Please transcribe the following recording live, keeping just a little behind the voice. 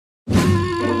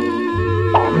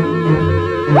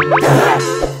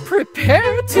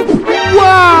Prepare to...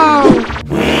 Wow!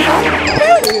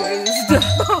 Amazed!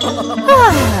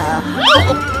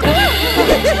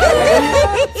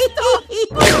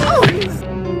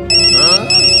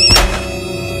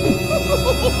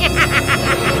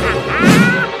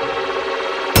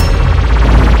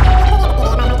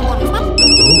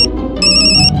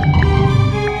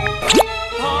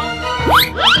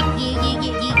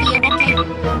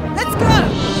 Let's go!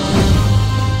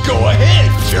 Go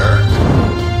ahead, jerk!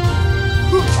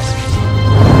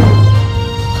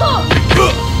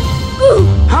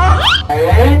 Huh?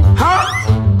 Huh?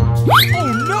 Oh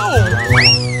no!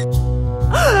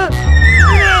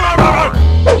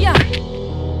 Yeah.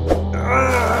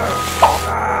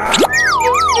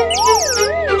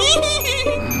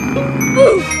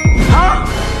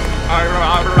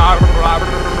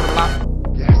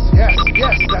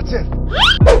 Yes, that's it.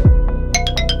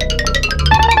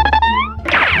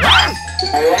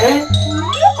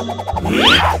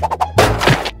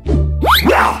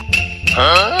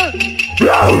 Huh?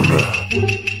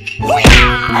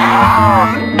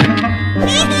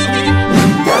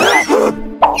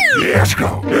 Let's go.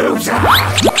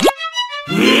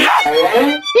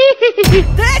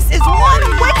 This is one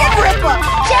wicked ripper!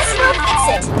 Just will fix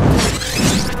it.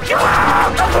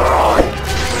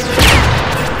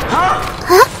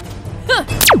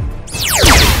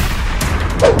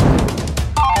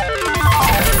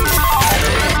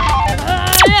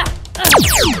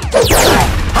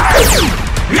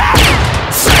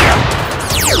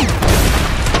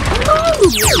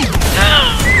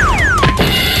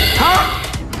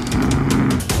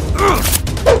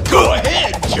 Go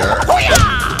ahead, jerk!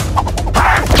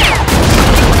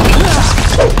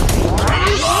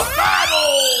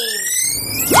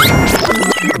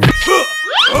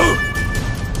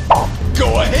 Go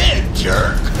ahead,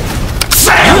 jerk!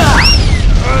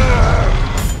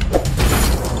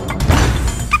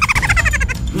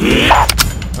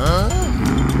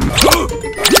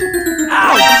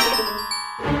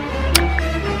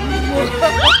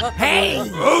 Hey!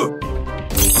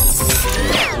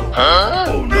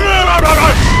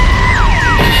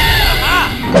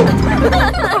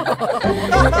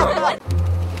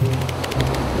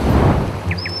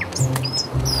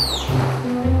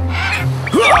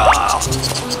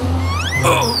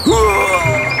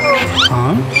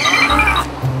 Huh?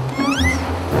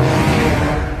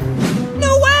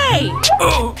 No way!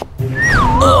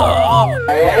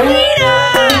 Nita!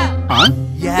 Huh?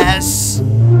 Yes!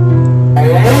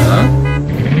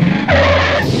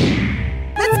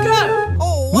 Let's go!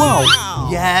 Oh, wow!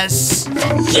 Yes!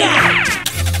 Yeah!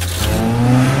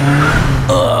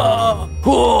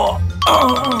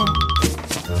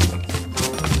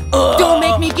 Don't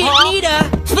make me get Nita!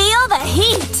 Feel the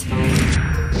heat.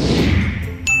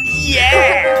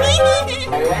 Yeah!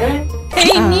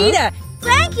 Hey, Nita!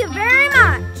 Thank you very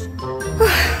much.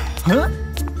 Huh?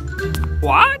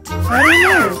 What?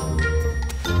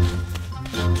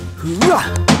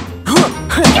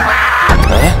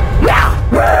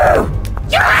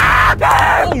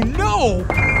 I don't know.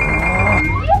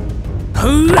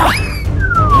 Oh no!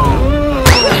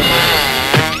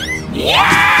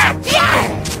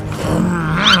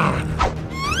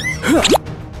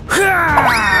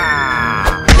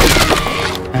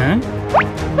 Huh?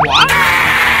 What?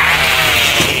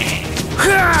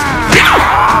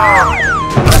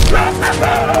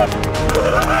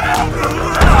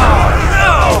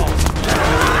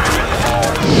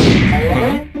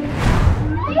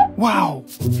 Wow!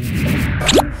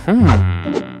 Hmm.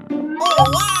 Oh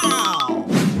wow!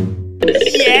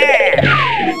 Yeah!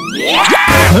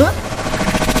 Huh?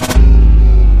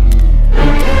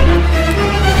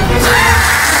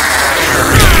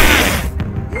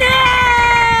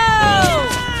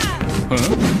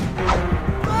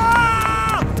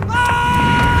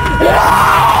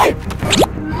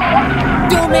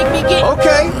 Don't make me get...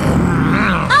 Okay.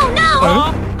 Oh no!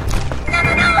 Huh?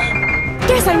 No!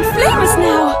 Guess I'm famous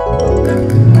now.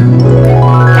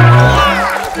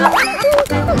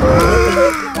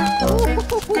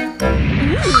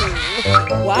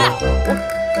 Wow!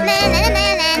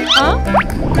 Huh?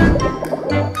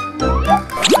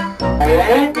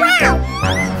 Wow!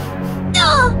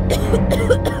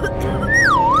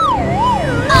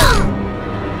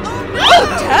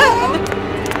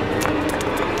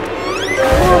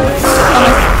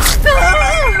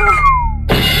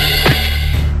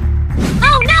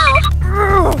 Oh no!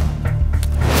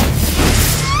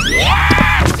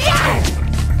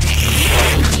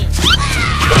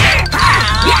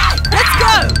 Let's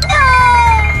go!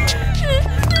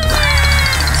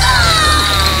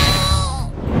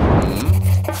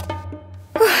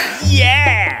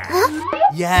 Yeah!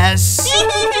 yes.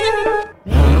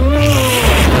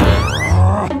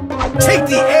 Take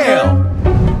the L.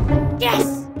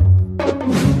 Yes!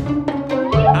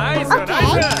 Nice one, Okay.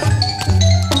 nice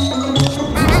one.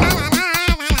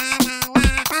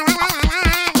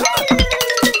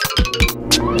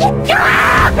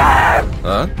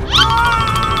 Huh?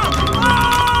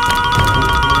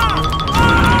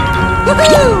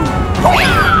 Woohoo!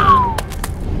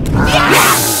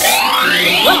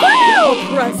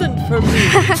 A present for me.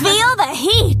 Feel the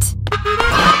heat.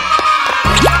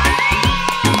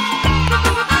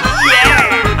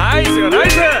 Nice one,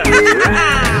 nice one.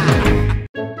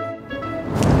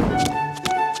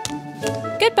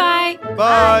 Goodbye.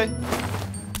 Bye.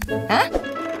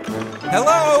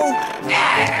 Hello?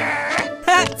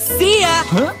 See ya!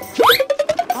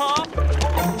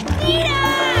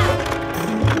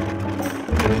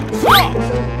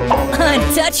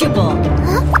 Untouchable!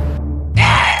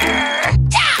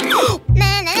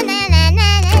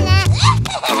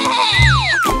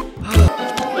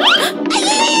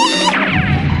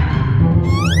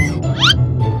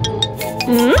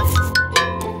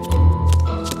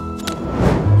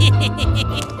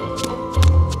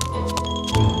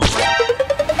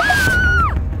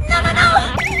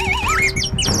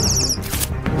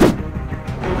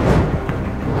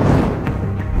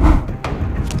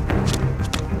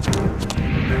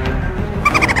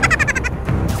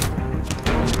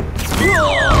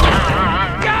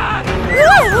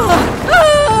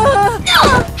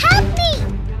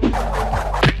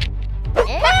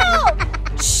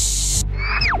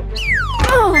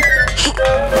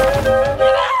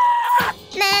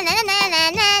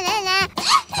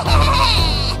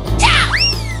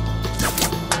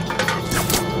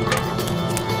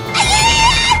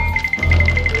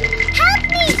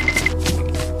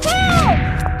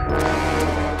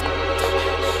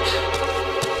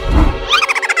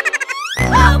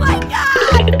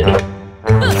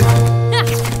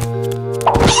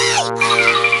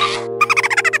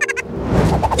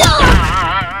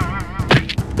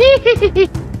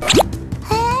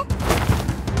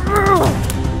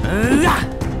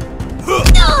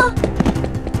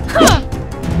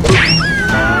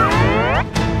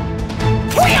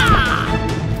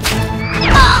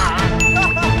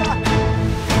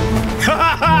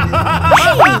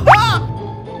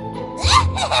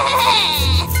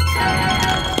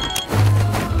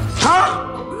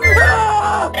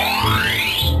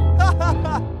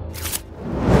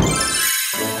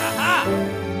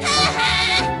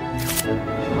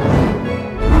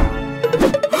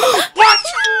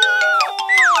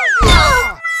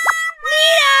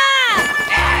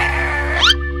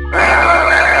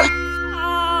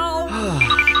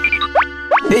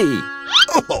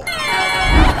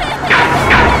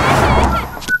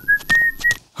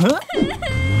 Huh?